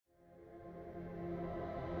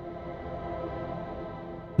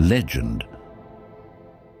Legend.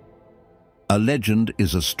 A legend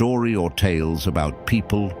is a story or tales about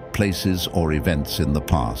people, places, or events in the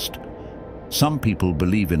past. Some people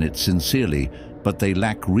believe in it sincerely, but they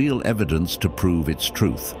lack real evidence to prove its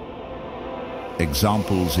truth.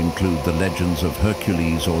 Examples include the legends of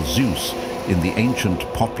Hercules or Zeus in the ancient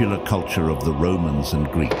popular culture of the Romans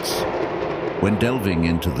and Greeks. When delving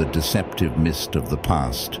into the deceptive mist of the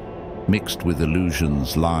past, mixed with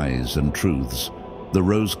illusions, lies, and truths, the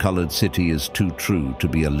rose-colored city is too true to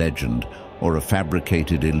be a legend or a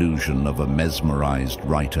fabricated illusion of a mesmerized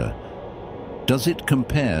writer. Does it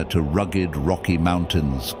compare to rugged, rocky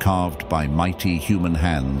mountains carved by mighty human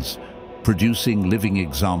hands, producing living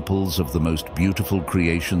examples of the most beautiful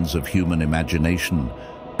creations of human imagination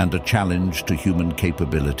and a challenge to human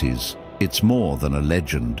capabilities? It's more than a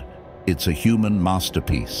legend. It's a human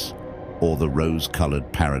masterpiece, or the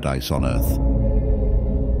rose-colored paradise on Earth.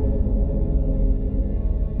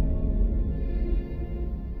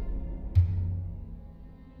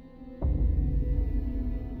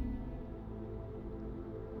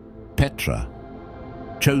 Petra,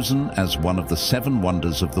 chosen as one of the 7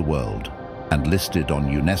 wonders of the world and listed on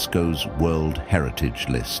UNESCO's World Heritage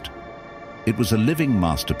List. It was a living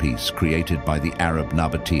masterpiece created by the Arab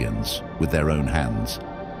Nabateans with their own hands,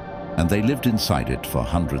 and they lived inside it for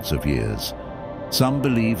hundreds of years. Some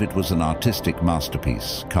believe it was an artistic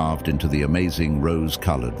masterpiece carved into the amazing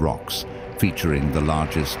rose-colored rocks, featuring the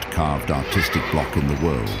largest carved artistic block in the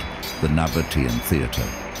world, the Nabatean Theatre.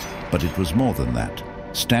 But it was more than that.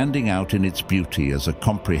 Standing out in its beauty as a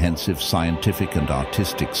comprehensive scientific and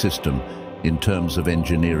artistic system in terms of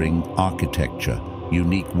engineering, architecture,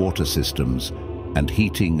 unique water systems, and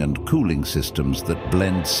heating and cooling systems that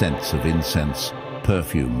blend scents of incense,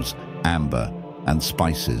 perfumes, amber, and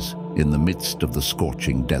spices in the midst of the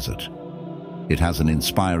scorching desert. It has an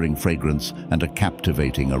inspiring fragrance and a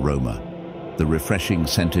captivating aroma. The refreshing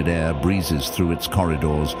scented air breezes through its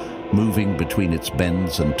corridors, moving between its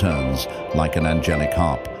bends and turns like an angelic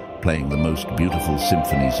harp, playing the most beautiful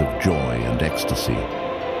symphonies of joy and ecstasy.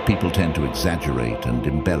 People tend to exaggerate and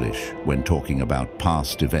embellish when talking about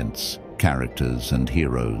past events, characters, and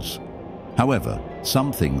heroes. However,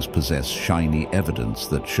 some things possess shiny evidence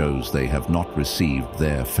that shows they have not received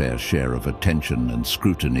their fair share of attention and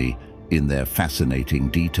scrutiny in their fascinating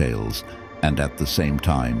details, and at the same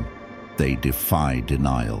time, they defy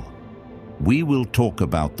denial. We will talk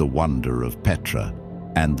about the wonder of Petra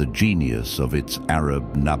and the genius of its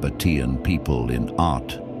Arab Nabatean people in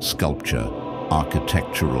art, sculpture,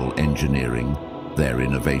 architectural engineering, their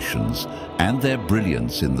innovations, and their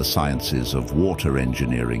brilliance in the sciences of water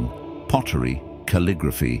engineering, pottery,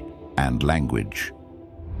 calligraphy, and language.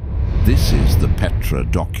 This is the Petra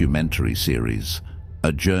documentary series,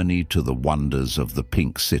 a journey to the wonders of the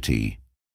Pink City.